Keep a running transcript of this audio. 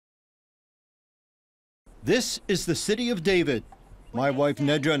This is the city of David. My wife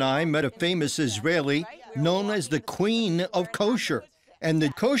Nedra and I met a famous Israeli known as the Queen of Kosher, and the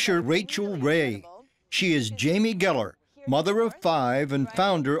kosher Rachel Ray. She is Jamie Geller, mother of 5 and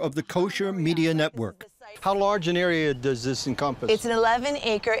founder of the Kosher Media Network. How large an area does this encompass? It's an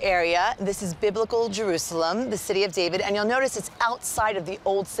 11-acre area. This is biblical Jerusalem, the city of David, and you'll notice it's outside of the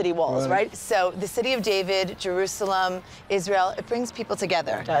old city walls, right? So the city of David, Jerusalem, Israel, it brings people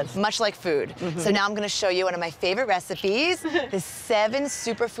together. It does. Much like food. So now I'm going to show you one of my favorite recipes, the 7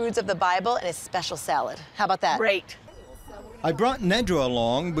 superfoods of the Bible and a special salad. How about that? Great. I brought Nedra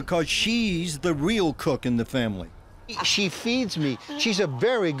along because she's the real cook in the family. She feeds me. She's a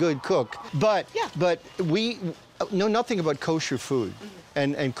very good cook, but we know nothing about kosher food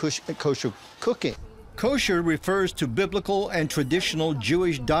and kosher cooking. Kosher refers to biblical and traditional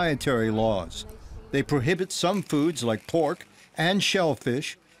Jewish dietary laws. They prohibit some foods like pork and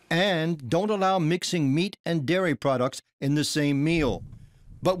shellfish and don't allow mixing meat and dairy products in the same meal.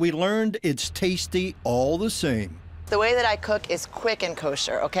 But we learned it's tasty all the same. The way that I cook is quick and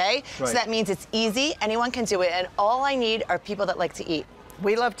kosher, okay? Right. So that means it's easy, anyone can do it, and all I need are people that like to eat.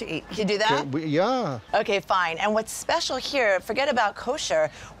 We love to eat. Can you do that? Yeah. Okay, fine. And what's special here, forget about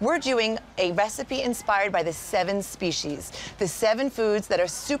kosher, we're doing a recipe inspired by the 7 species, the 7 foods that are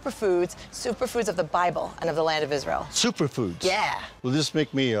superfoods of the Bible and of the land of Israel. Superfoods? Yeah. Will this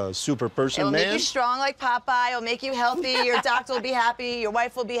make me a super person, It'll man? make you strong like Popeye, it'll make you healthy, your doctor will be happy, your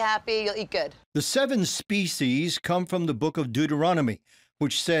wife will be happy, you'll eat good. The 7 species come from the book of Deuteronomy,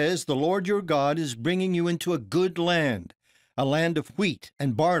 which says the Lord your God is bringing you into a good land, a land of wheat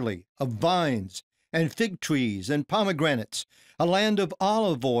and barley, of vines and fig trees and pomegranates, a land of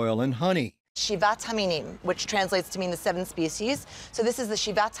olive oil and honey. Shivat Haminim, which translates to mean the 7 species. So this is the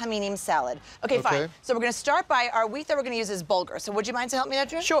Shivat Haminim salad. Okay, fine. So we're going to start by our wheat that we're going to use is bulgur. So would you mind to help me,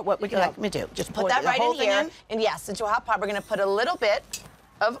 Nedra? Sure, what would you like me to do? Just put that right in here. And yes, into a hot pot, we're going to put a little bit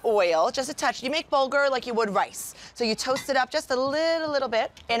of oil, just a touch. You make bulgur like you would rice. So you toast it up just a little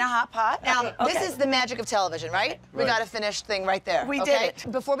bit in a hot pot. Now, this is the magic of television, right? We got a finished thing right there. We did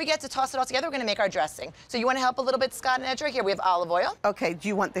it. Before we get to toss it all together, we're gonna make our dressing. So you wanna help a little bit, Scott and Edra? Here, we have olive oil. Okay, do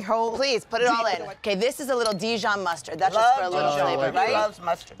you want the whole? Please, put it all in. Okay, this is a little Dijon mustard. That's just for a little flavor, right? Loves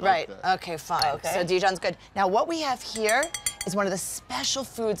mustard. Right, okay, fine. So Dijon's good. Now, what we have here is one of the special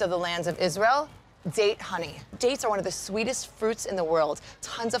foods of the lands of Israel, date honey. Dates are one of the sweetest fruits in the world.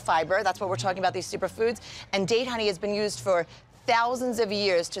 Tons of fiber, that's what we're talking about, these superfoods. And date honey has been used for thousands of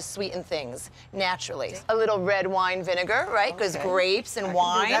years to sweeten things naturally. A little red wine vinegar, right? Because grapes and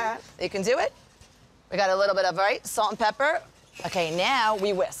wine, you can do it. We got a little bit of, salt and pepper. Okay, now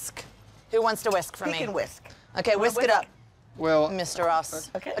we whisk. Who wants to whisk for me? We can whisk. Okay, whisk it up. Well, Mr. Ross.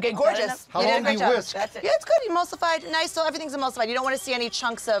 Okay, gorgeous. How long do you whisk? That's it. Yeah, it's good. Emulsified, nice, so everything's emulsified. You don't want to see any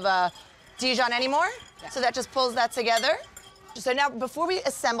chunks of Dijon anymore. So that just pulls that together. So now, before we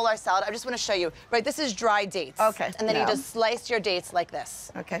assemble our salad, I just want to show you, this is dried dates. Okay. And then you just slice your dates like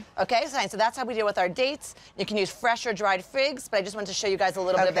this. Okay. Okay, so that's how we deal with our dates. You can use fresh or dried figs, but I just wanted to show you guys a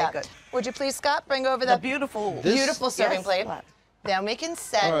little bit of that. Good. Would you please, Scott, bring over the beautiful serving plate. Then we can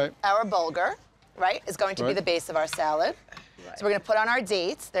set our bulgur, is going to be the base of our salad. So we're going to put on our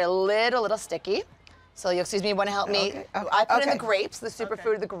dates. They're a little sticky. So you'll excuse me, you want to help me? I put in the grapes, the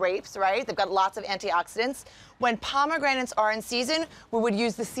superfood of the grapes, right? They've got lots of antioxidants. When pomegranates are in season, we would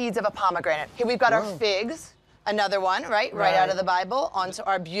use the seeds of a pomegranate. Here we've got our figs, another one, right out of the Bible, onto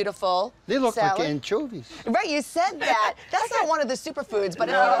our beautiful they look salad. like anchovies. Right, you said that. That's not one of the superfoods, but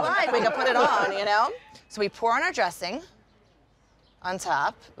if you like, we can put it on, you know? So we pour on our dressing on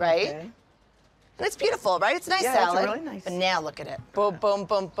top, right? Okay. And it's beautiful, right? It's a nice salad. It's really nice. But now look at it. Boom, boom,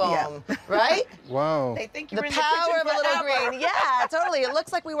 boom, boom. Right? Wow. They think you're The in power the of a little green. Yeah, totally. It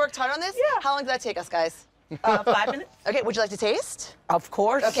looks like we worked hard on this. Yeah. How long did that take us, guys? 5 minutes. Okay, would you like to taste? Of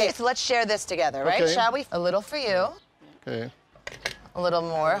course. Okay, so let's share this together, right? Okay. Shall we? A little for you. Okay. A little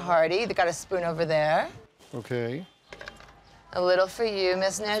more, Hardy. They got a spoon over there. Okay. A little for you,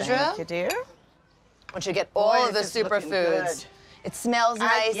 Miss Nedra. Thank you, dear. I want you to get all of the this is looking superfoods. good. It smells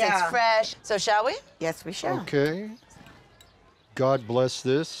nice, it's fresh. So shall we? Yes, we shall. Okay. God bless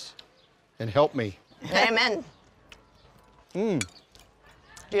this and help me. Amen. Do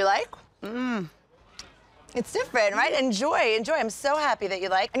you like? It's different, right? Enjoy. I'm so happy that you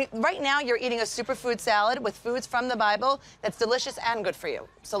like. And right now, you're eating a superfood salad with foods from the Bible that's delicious and good for you.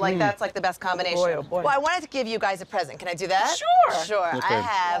 So, that's like the best combination. Oh boy. Well, I wanted to give you guys a present. Can I do that? Sure. Sure. Okay. I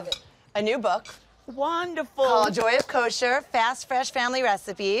have a new book. Wonderful. Called Joy of Kosher, fast, fresh family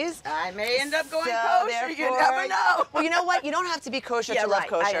recipes. I may end up going So kosher. You therefore- never know. Well, you know what? You don't have to be kosher Yeah, to love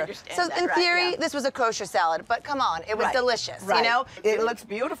right. I kosher. understand so that, in right, theory, yeah. this was a kosher salad, but come on, it was Right. delicious, Right. you know? It looks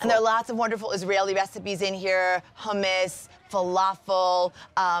beautiful. And there are lots of wonderful Israeli recipes in here, hummus, falafel,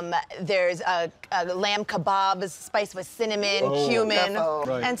 there's a lamb kebab spiced with cinnamon, cumin. wonderful.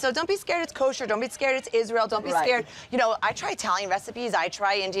 Right. And so don't be scared it's kosher, don't be scared it's Israel, don't be Right. scared. You know, I try Italian recipes, I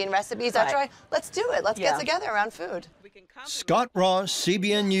try Indian recipes, I Right. try, let's do it, let's Yeah. get together around food. Scott Ross,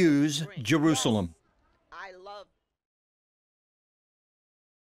 CBN News, Jerusalem.